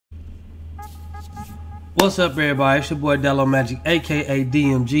What's up, everybody? It's your boy Dello Magic, aka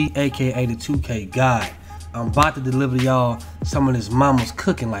DMG, aka the 2K guy. I'm about to deliver to y'all some of this mama's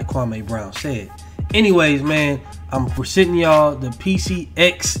cooking, like Kwame Brown said. Anyways, man, I'm presenting y'all the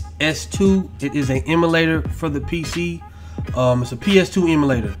PCSX2. It is an emulator for the PC. It's a PS2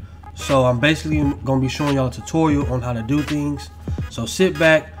 emulator. So I'm basically gonna be showing y'all a tutorial on how to do things. So sit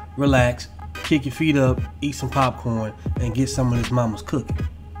back, relax, kick your feet up, eat some popcorn, and get some of this mama's cooking.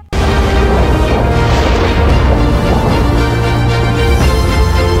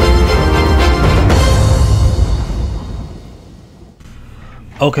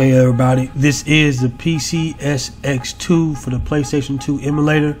 Okay, everybody, this is the PCSX2 for the PlayStation 2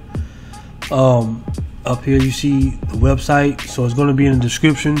 emulator. Up here you see the website, so it's going to be in the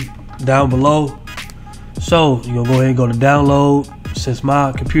description down below. So you're going to go ahead and go to download. Since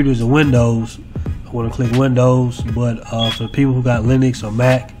my computer is a Windows, I want to click Windows, but for the people who got Linux or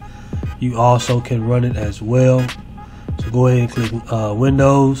Mac, you also can run it as well. So go ahead and click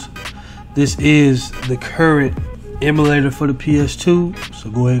Windows. This is the current emulator for the PS2,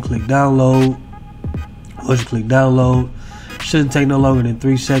 so go ahead and click download. Once you click download, shouldn't take no longer than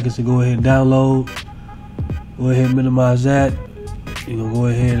 3 seconds to go ahead and download. Go ahead and minimize that. You're gonna go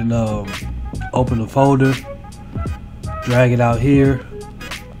ahead and open the folder, drag it out here,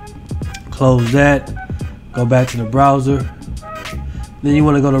 close that, go back to the browser. Then you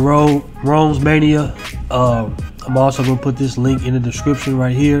want to go to Rome's Mania. I'm also gonna put this link in the description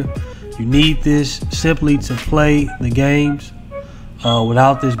right here. You need this simply to play the games.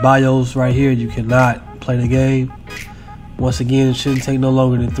 Without this BIOS right here, you cannot play the game. Once again, it shouldn't take no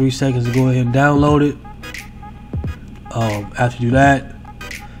longer than 3 seconds to go ahead and download it. After you do that,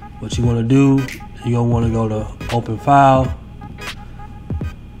 what you want to do, you're going to want to go to open file,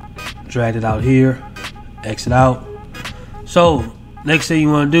 drag it out here, exit out. So next thing you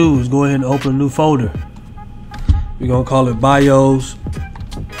want to do is go ahead and open a new folder. We're going to call it BIOS.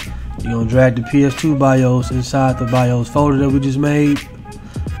 You're going to drag the PS2 BIOS inside the BIOS folder that we just made.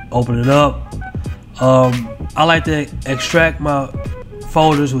 Open it up. I like to extract my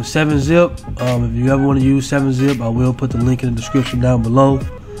folders with 7-zip. If you ever want to use 7-zip, I will put the link in the description down below.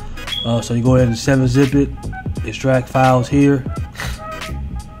 So you go ahead and 7-zip it. Extract files here.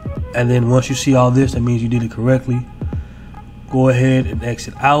 And then once you see all this, that means you did it correctly. Go ahead and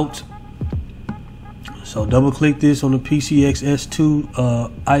exit out. So double click this on the PCSX2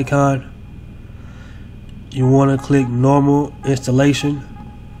 icon. You want to click normal installation.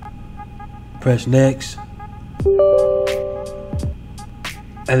 Press next.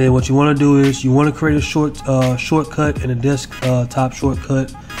 And then what you want to do is you want to create a shortcut and a desktop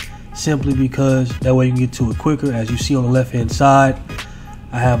shortcut, simply because that way you can get to it quicker. As you see on the left hand side,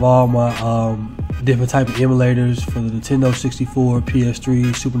 I have all my different type of emulators for the Nintendo 64,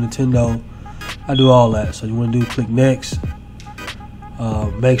 PS3, Super Nintendo. I do all that. So you want to do click next.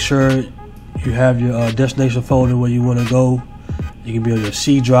 Make sure you have your destination folder where you want to go. You can be on your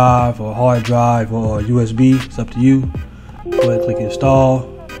C drive or hard drive or USB. It's up to you. Go ahead and click install.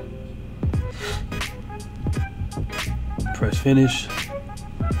 Press finish.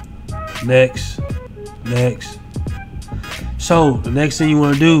 Next. Next. So the next thing you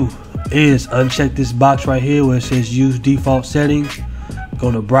want to do is uncheck this box right here where it says use default settings.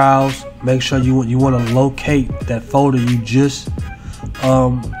 Go to browse. Make sure you want to locate that folder you just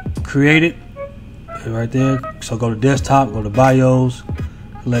created right there. So go to desktop, go to BIOS,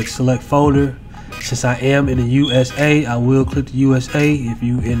 select folder. Since I am in the USA, I will click the USA. If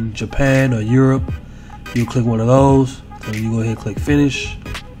you in Japan or Europe, you click one of those. So you go ahead and click finish.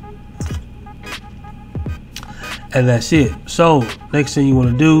 And that's it. So next thing you want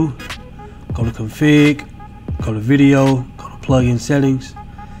to do, go to config, go to video, go to plugin settings.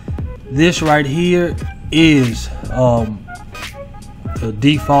 This right here is the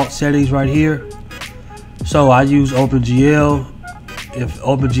default settings right here. So I use OpenGL. If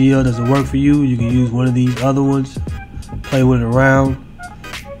OpenGL doesn't work for you, you can use one of these other ones. Play with it around.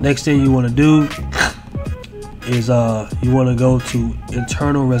 Next thing you want to do is you want to go to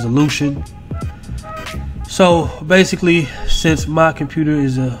internal resolution. So basically, since my computer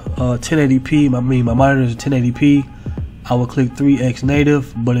is a 1080p, my monitor is a 1080p, I will click 3x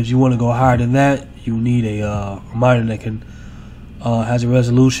native. But if you want to go higher than that, you need a monitor that can has a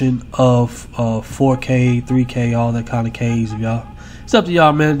resolution of 4K, 3K, all that kind of Ks. If y'all, it's up to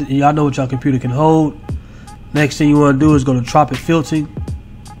y'all, man. Y'all know what y'all computer can hold. Next thing you want to do is go to Tropic Filtering.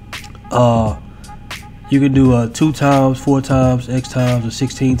 You can do 2 times, 4 times, X times, or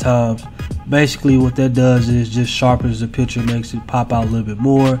 16 times. Basically, what that does is just sharpens the picture, makes it pop out a little bit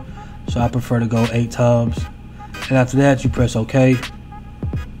more. So I prefer to go 8 times. And after that, you press OK.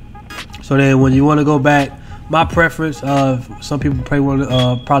 So So then when you want to go back, my preference, some people probably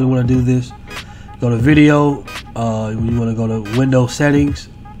want to do this. Go to video, you want to go to window settings.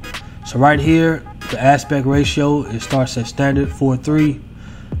 So right here, the aspect ratio, it starts at standard 4:3.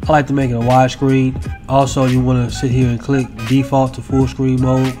 I like to make it a widescreen. Also, you want to sit here and click default to full screen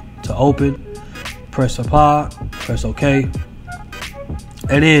mode to open. Press apply, press OK.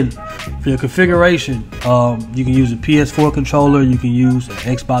 And then for your configuration, you can use a PS4 controller, you can use an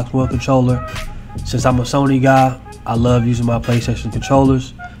Xbox One controller. Since I'm a Sony guy, I love using my PlayStation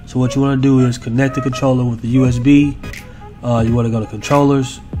controllers. So what you want to do is connect the controller with the USB. You want to go to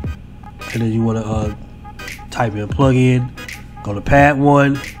controllers, and then you want to type in plug in, go to pad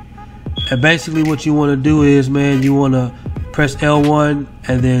 1, and basically what you want to do is, man, you want to press L1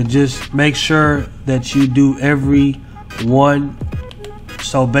 and then just make sure that you do every one.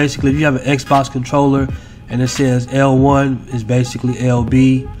 So basically if you have an Xbox controller and it says L1 is basically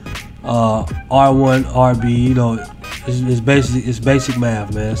LB, R1 RB, you know, it's basic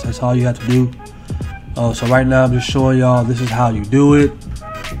math, man. That's all you have to do. So right now I'm just showing y'all this is how you do it.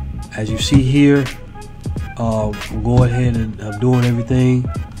 As you see here, I'm going ahead and I'm doing everything.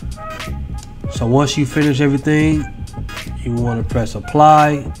 So once you finish everything, you want to press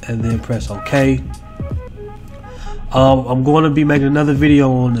apply and then press OK. I'm going to be making another video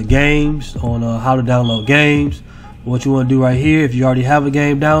on the games, on how to download games. What you want to do right here, if you already have a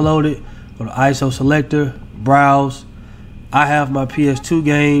game downloaded, go to ISO selector, browse. I have my PS2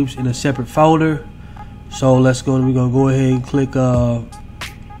 games in a separate folder. So we're going to go ahead and click,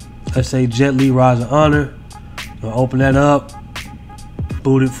 let's say Jet Li Rise of Honor. Gonna open that up,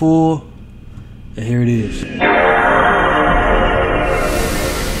 boot it full, and here it is.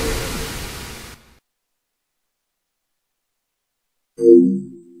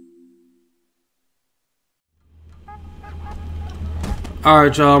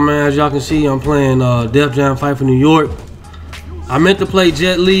 Alright y'all, man, as y'all can see, I'm playing Def Jam Fight for New York. I meant to play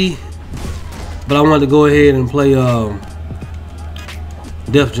Jet Li, but I wanted to go ahead and play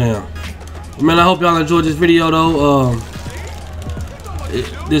Def Jam. Man, I hope y'all enjoyed this video though.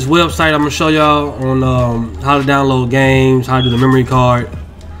 This website I'm gonna show y'all on how to download games, how to do the memory card.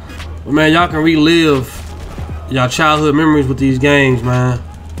 But man, y'all can relive y'all childhood memories with these games, man.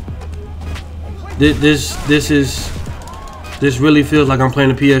 This really feels like I'm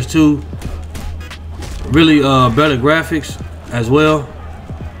playing the PS2. Really better graphics as well.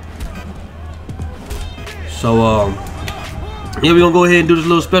 So yeah, we're gonna go ahead and do this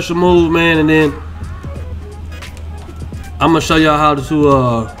little special move, man, and then I'm gonna show y'all how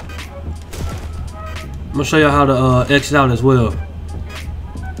to exit out as well.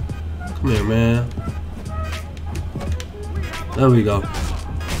 Come here, man. There we go.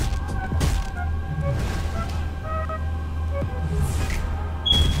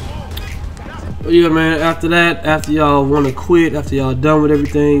 But yeah, man, after that, after y'all want to quit, after y'all done with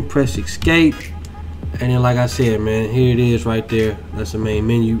everything, press escape. And then like I said, man, here it is right there. That's the main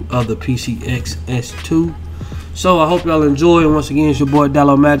menu of the PCSX2. So I hope y'all enjoy. And once again, it's your boy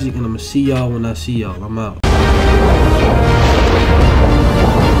Dallo Magic, and I'm going to see y'all when I see y'all. I'm out.